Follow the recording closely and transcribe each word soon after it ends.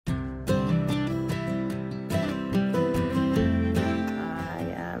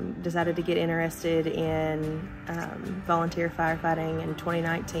decided to get interested in volunteer firefighting in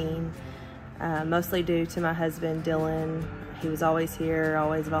 2019, mostly due to my husband, Dylan. He was always here,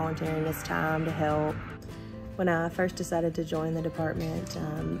 always volunteering his time to help. When I first decided to join the department,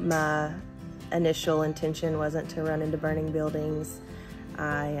 my initial intention wasn't to run into burning buildings.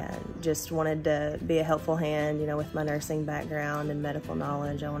 I just wanted to be a helpful hand, with my nursing background and medical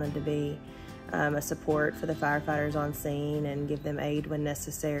knowledge. I wanted to be a support for the firefighters on scene and give them aid when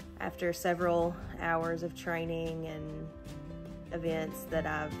necessary. After several hours of training and events that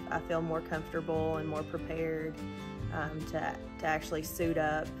I feel more comfortable and more prepared to actually suit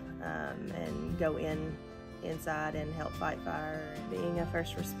up and go inside and help fight fire. Being a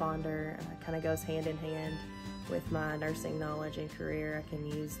first responder kind of goes hand in hand with my nursing knowledge and career. I can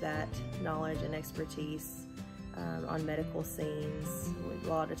use that knowledge and expertise on medical scenes. A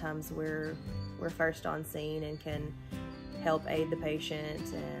lot of times we're first on scene and can help aid the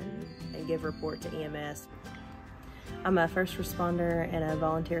patient and give report to EMS. I'm a first responder and a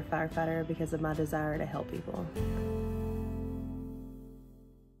volunteer firefighter because of my desire to help people.